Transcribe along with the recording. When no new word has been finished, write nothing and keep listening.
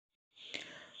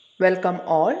Welcome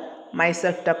all,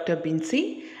 myself Dr.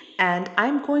 Binsi, and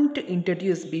I'm going to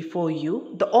introduce before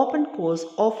you the open course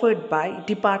offered by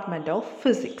Department of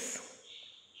Physics.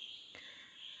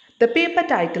 The paper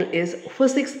title is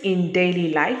Physics in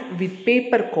Daily Life with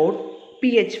paper code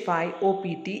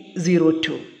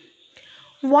PH5OPT02.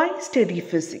 Why study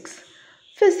physics?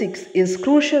 Physics is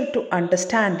crucial to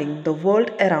understanding the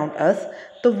world around us,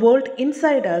 the world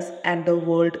inside us, and the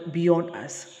world beyond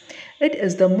us. It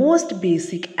is the most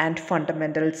basic and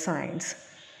fundamental science.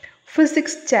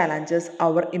 Physics challenges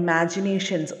our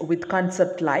imaginations with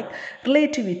concepts like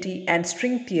relativity and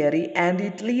string theory, and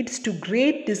it leads to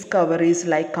great discoveries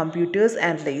like computers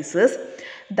and lasers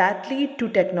that lead to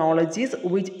technologies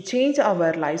which change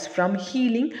our lives, from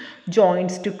healing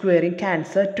joints to curing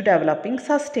cancer to developing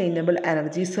sustainable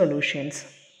energy solutions.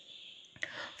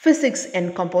 Physics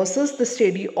encompasses the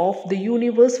study of the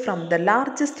universe from the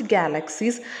largest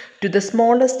galaxies to the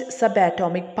smallest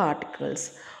subatomic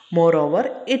particles.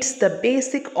 Moreover, it's the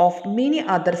basic of many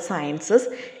other sciences,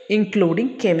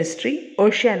 including chemistry,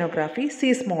 oceanography,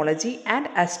 seismology, and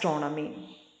astronomy.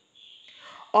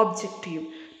 Objective: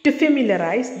 to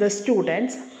familiarize the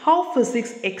students how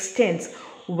physics extends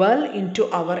well into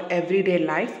our everyday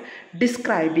life,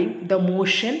 describing the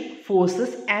motion,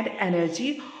 forces, and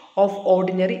energy of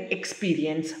ordinary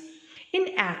experience.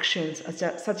 In actions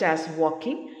such as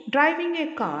walking, driving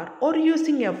a car, or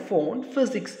using a phone,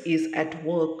 physics is at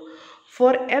work.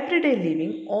 For everyday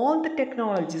living, all the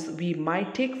technologies we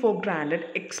might take for granted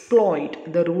exploit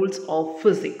the rules of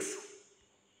physics.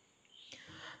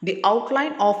 The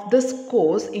outline of this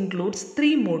course includes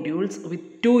 3 modules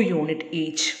with 2 units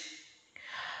each.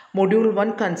 Module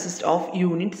 1 consists of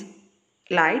units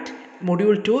light,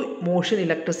 Module 2 motion,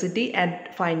 electricity, and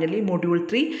finally Module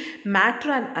 3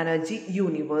 matter and energy,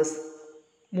 universe.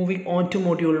 Moving on to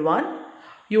Module 1,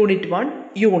 Unit 1,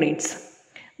 units.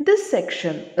 This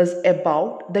section is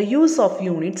about the use of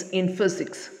units in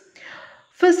physics.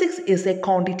 Physics is a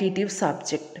quantitative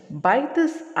subject. By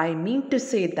this, I mean to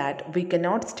say that we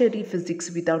cannot study physics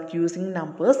without using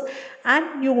numbers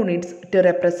and units to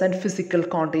represent physical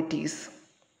quantities.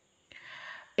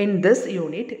 In this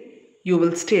unit, you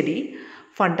will study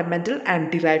fundamental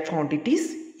and derived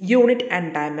quantities, unit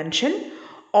and dimension,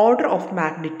 order of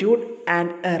magnitude,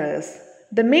 and errors.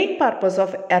 The main purpose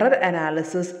of error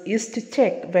analysis is to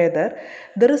check whether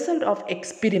the result of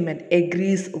experiment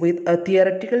agrees with a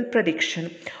theoretical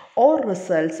prediction or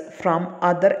results from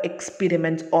other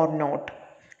experiments or not.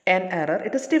 An error,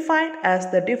 it is defined as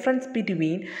the difference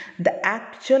between the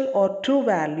actual or true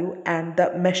value and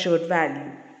the measured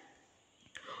value.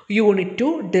 Unit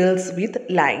 2 deals with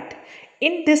light.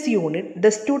 In this unit,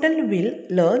 the student will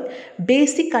learn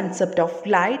basic concept of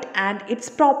light and its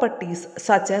properties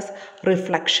such as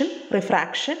reflection,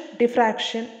 refraction,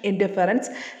 diffraction, interference,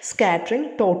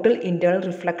 scattering, total internal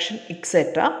reflection,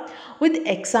 etc. with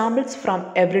examples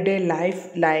from everyday life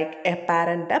like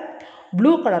apparent depth,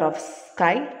 blue color of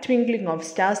sky, twinkling of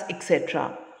stars,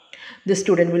 etc. The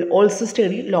student will also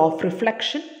study law of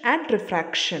reflection and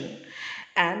refraction,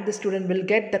 and the student will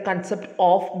get the concept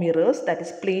of mirrors, that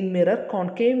is plane mirror,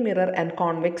 concave mirror, and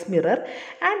convex mirror,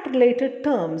 and related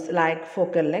terms like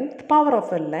focal length, power of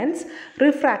a lens,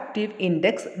 refractive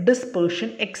index,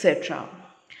 dispersion, etc.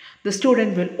 The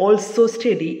student will also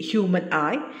study human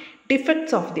eye,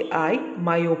 defects of the eye,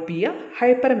 myopia,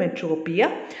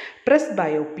 hypermetropia,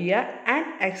 presbyopia, and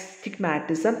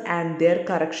astigmatism and their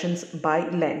corrections by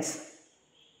lens.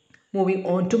 Moving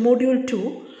on to Module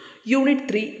 2, Unit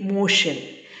 3, Motion.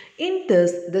 In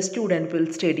this, the student will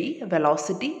study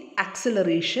velocity,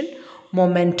 acceleration,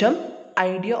 momentum,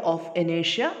 idea of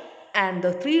inertia, and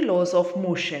the 3 laws of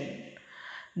motion.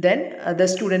 Then the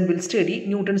student will study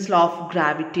Newton's law of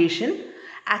gravitation,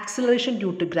 acceleration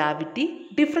due to gravity,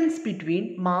 difference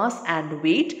between mass and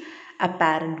weight,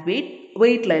 apparent weight,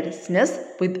 weightlessness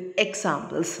with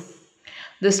examples.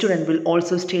 The student will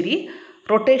also study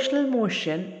rotational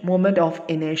motion, moment of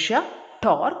inertia,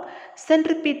 torque,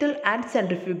 centripetal and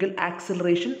centrifugal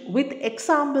acceleration with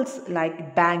examples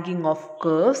like banking of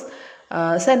curves,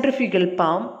 centrifugal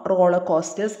pump, roller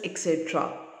coasters,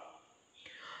 etc.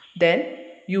 Then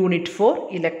Unit 4,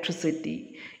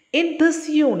 Electricity. In this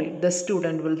unit, the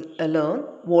student will learn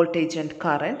voltage and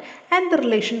current and the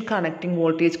relation connecting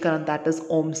voltage current, that is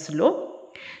Ohm's law,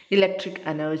 electric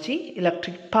energy,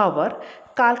 electric power,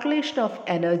 calculation of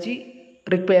energy,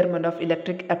 requirement of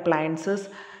electric appliances,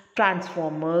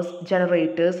 transformers,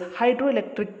 generators,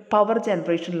 hydroelectric power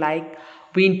generation like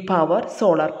wind power,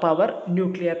 solar power,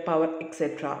 nuclear power,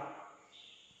 etc.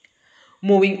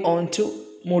 Moving on to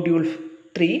Module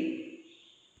 3,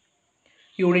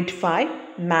 Unit 5,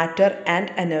 Matter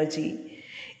and Energy.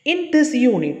 In this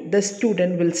unit, the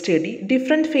student will study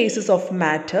different phases of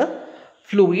matter,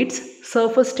 fluids,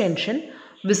 surface tension,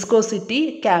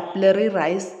 viscosity, capillary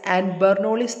rise, and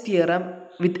Bernoulli's theorem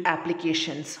with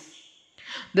applications.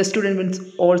 The student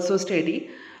will also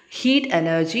study heat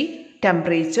energy,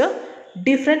 temperature,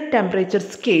 different temperature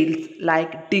scales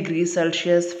like degrees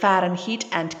Celsius, Fahrenheit,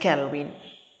 and Kelvin.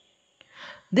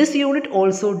 This unit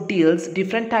also deals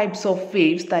different types of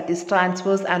waves, that is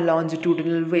transverse and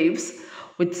longitudinal waves,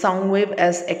 with sound wave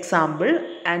as example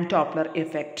and Doppler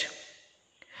effect.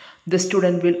 The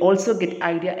student will also get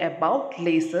idea about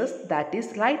lasers, that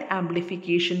is light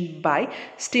amplification by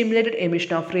stimulated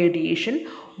emission of radiation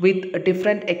with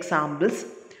different examples.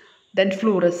 Then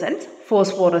fluorescence,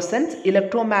 phosphorescence,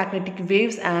 electromagnetic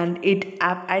waves and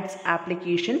its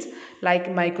applications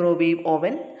like microwave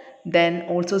oven. Then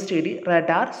also study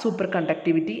radar,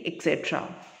 superconductivity, etc.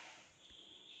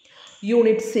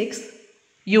 Unit 6,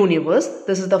 Universe.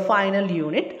 This is the final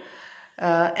unit.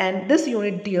 And this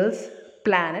unit deals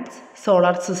planets,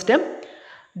 solar system,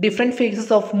 different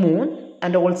phases of moon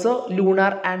and also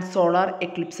lunar and solar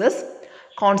eclipses,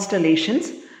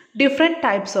 constellations, different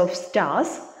types of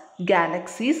stars,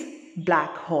 galaxies,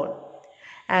 black hole.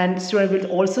 And student will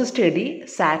also study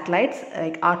satellites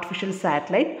like artificial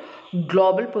satellite,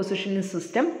 global positioning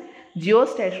system,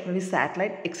 geostationary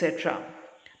satellite, etc.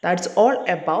 That's all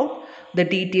about the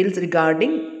details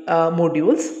regarding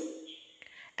modules.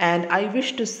 And I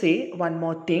wish to say one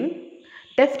more thing.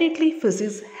 Definitely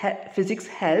physics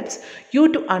helps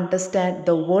you to understand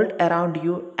the world around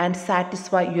you and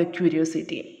satisfy your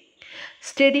curiosity.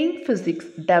 Studying physics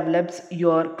develops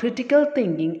your critical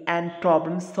thinking and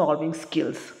problem solving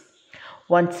skills.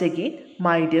 Once again,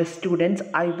 my dear students,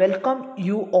 I welcome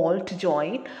you all to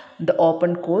join the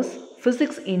open course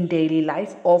Physics in Daily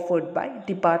Life offered by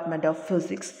Department of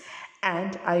Physics,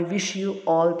 and I wish you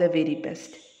all the very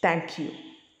best. Thank you.